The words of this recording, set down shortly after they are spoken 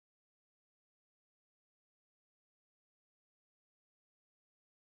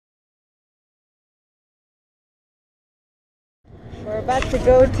About to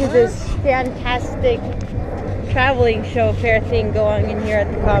go to this fantastic traveling show fair thing going in here at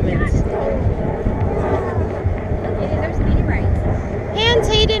the Commons. Okay, there's mini rides. Hands,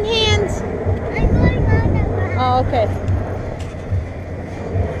 Hayden, hands! I'm going on the ride. Oh, okay.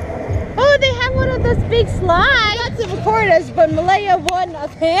 Oh, they have one of those big slides! Not to record us, but Malaya won a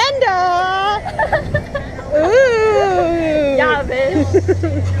panda! Ooh! Yeah, bitch.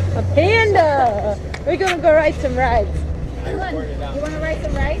 A panda! We're gonna go ride some rides. You want to ride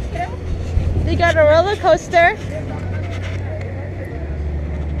some rides, kiddo? They got a roller coaster.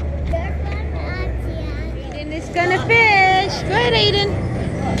 Aiden is gonna fish. Go ahead, Aiden.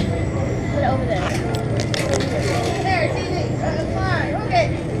 Put it over there. There, it's easy. That's fine. Okay.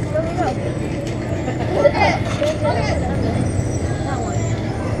 Where we go? Okay. That one.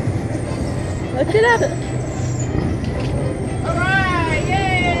 Lift it up. All right.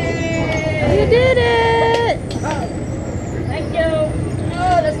 Yay. You did it. Thank you.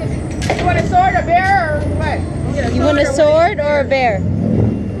 Oh, that's good. You want a sword, a bear, or what? You want a sword or a bear?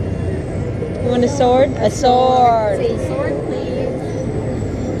 You want a sword? A sword. Say sword, please.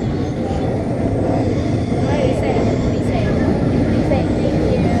 What do you say? What do you say? What do you say?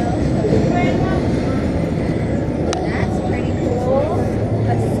 Thank you. That's pretty cool. A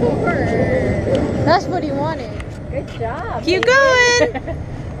sword. That's what he wanted. Good job. Keep baby. going.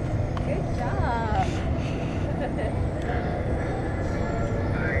 Good job.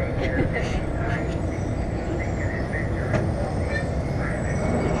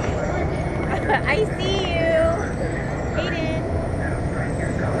 I see you, Hayden.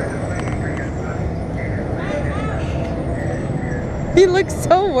 He looks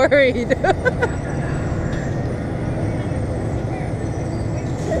so worried.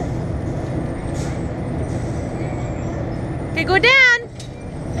 Okay, go down.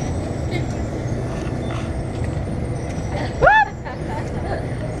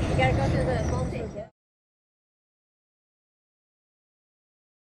 You gotta go through the voltage.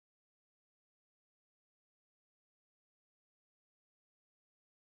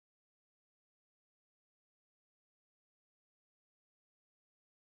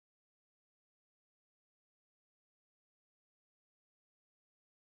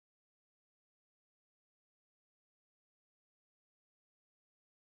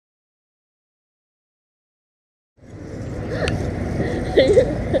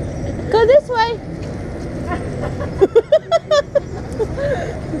 Go this way.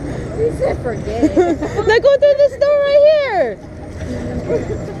 He said forget it. Now go through this door right here.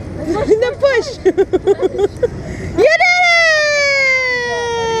 Then push. You did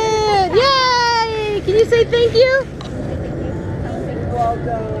it! Yay! Can you say thank you?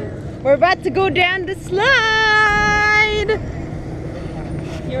 Welcome. We're about to go down the slide.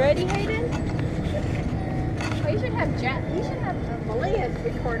 You ready, Hayden? Oh, you should have Jack. You should have Malaya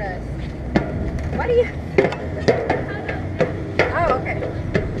record us. Why do you? Oh, okay.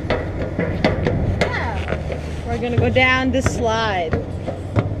 Yeah. We're gonna go down the slide.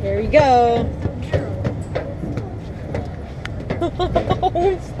 Here we go.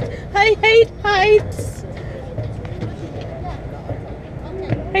 I hate heights.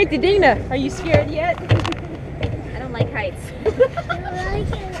 Hey, Dina, are you scared yet? I don't like heights.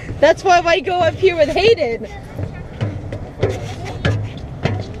 That's why I go up here with Hayden.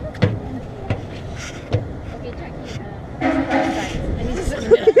 Okay, Jackie. I need to sit in the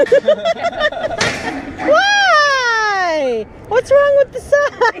middle. Why? What's wrong with the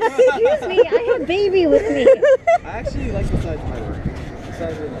side? Excuse me, I have baby with me. I actually like the sides better. The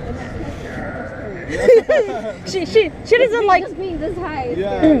sides are nice. she doesn't like. Just being this high.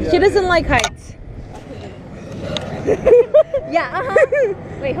 Yeah, She doesn't like heights. Yeah.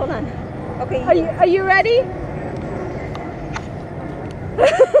 Wait, hold on. Okay. Are you ready?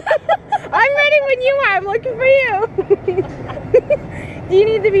 I'm ready when you are. I'm looking for you. Do you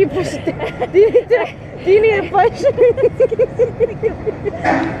need to be pushed? Do you need to push?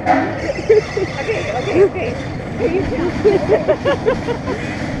 Okay.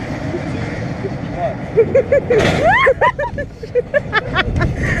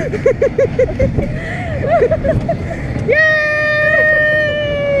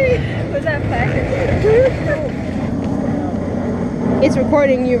 Yay! Was that fast? It's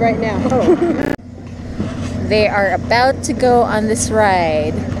recording you right now. They are about to go on this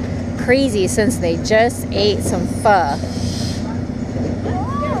ride. Crazy since they just ate some pho.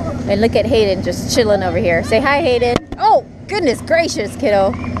 And look at Hayden just chilling over here. Say hi, Hayden. Oh, goodness gracious,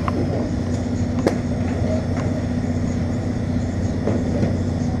 kiddo.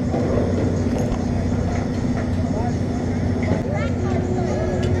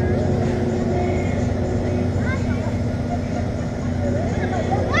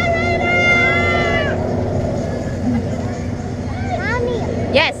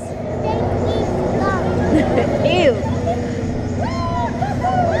 Yes. Ew.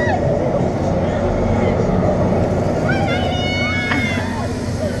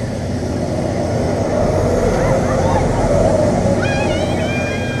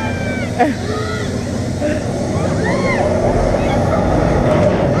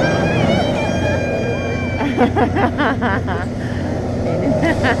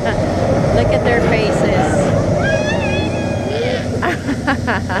 Look at their faces.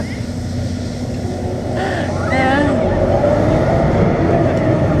 Yes.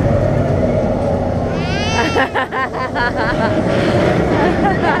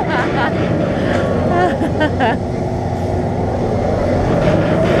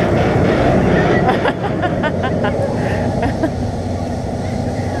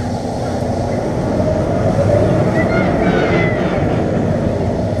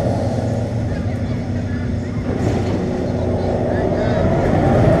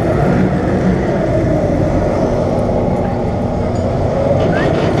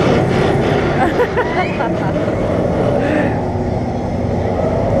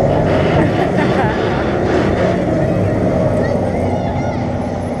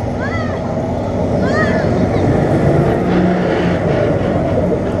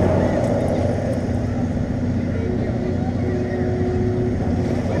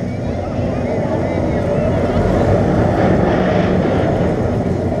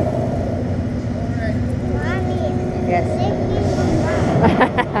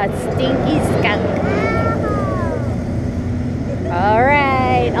 Stinky skunk. All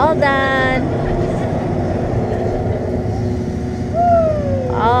right, all done.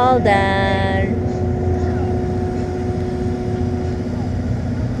 All done.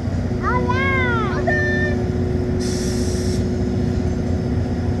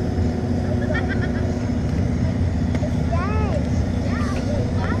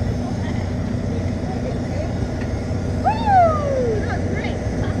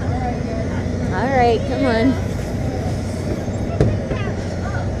 All right, come on.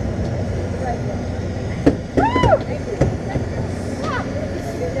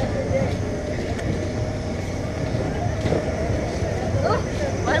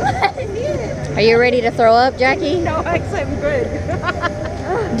 Are you ready to throw up, Jackie? No, actually, I'm good.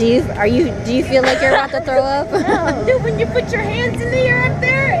 Do you feel like you're about to throw up? Dude, when you put your hands in the air up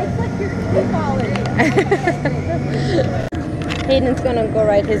there, it's like you're falling. Hayden's gonna go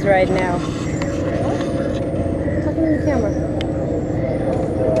ride his ride now. Talking to the camera.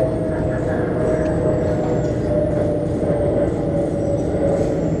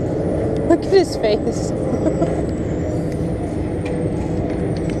 Look at his face.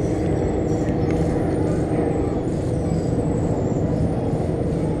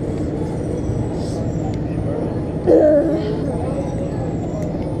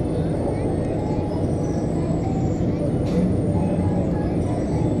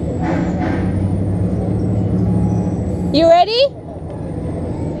 You ready?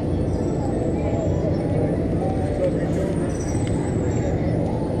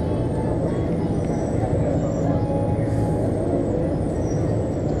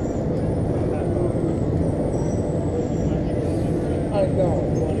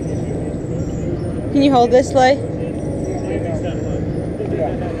 Can you hold this, Lay?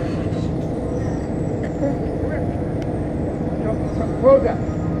 Close that.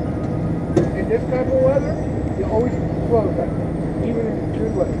 In this type of weather, you always close that. Even if it's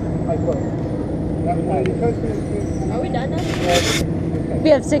good weather, I close. That's why the customer is. Are we done now? We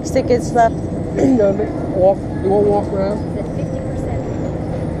have 6 tickets left. You walk. You won't walk around. It's at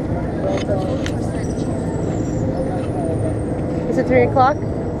 50%. Is it 3 o'clock?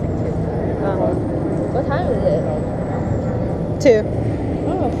 What time is it? 2.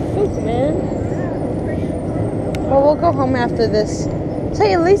 Oh, shoot, man. Well, we'll go home after this. So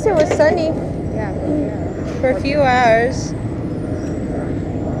at least it was sunny. Yeah. For a few hours.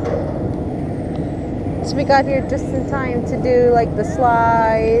 So we got here just in time to do like the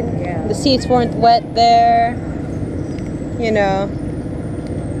slide. Yeah. The seats weren't wet there. You know.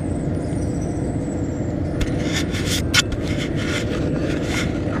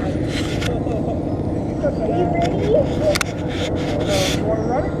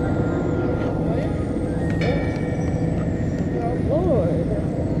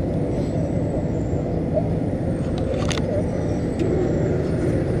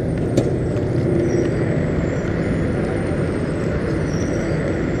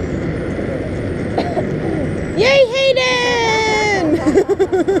 Yay, Hayden!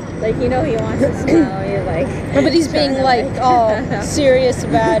 Like, you know, he wants to smile. You're like, No, but he's being like all serious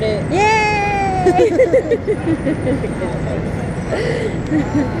about it. yay!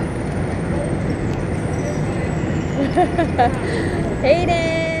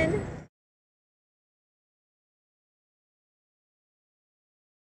 Hayden!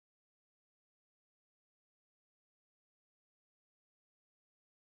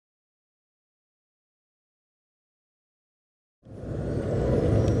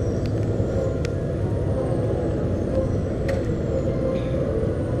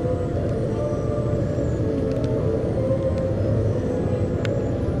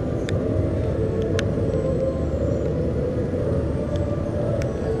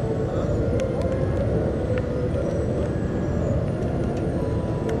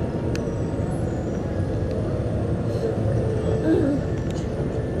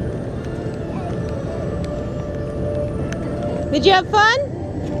 Did you have fun?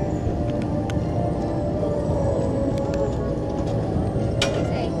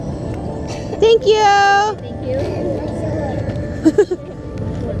 Thank you. Thank you.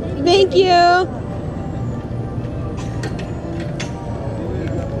 Thank you.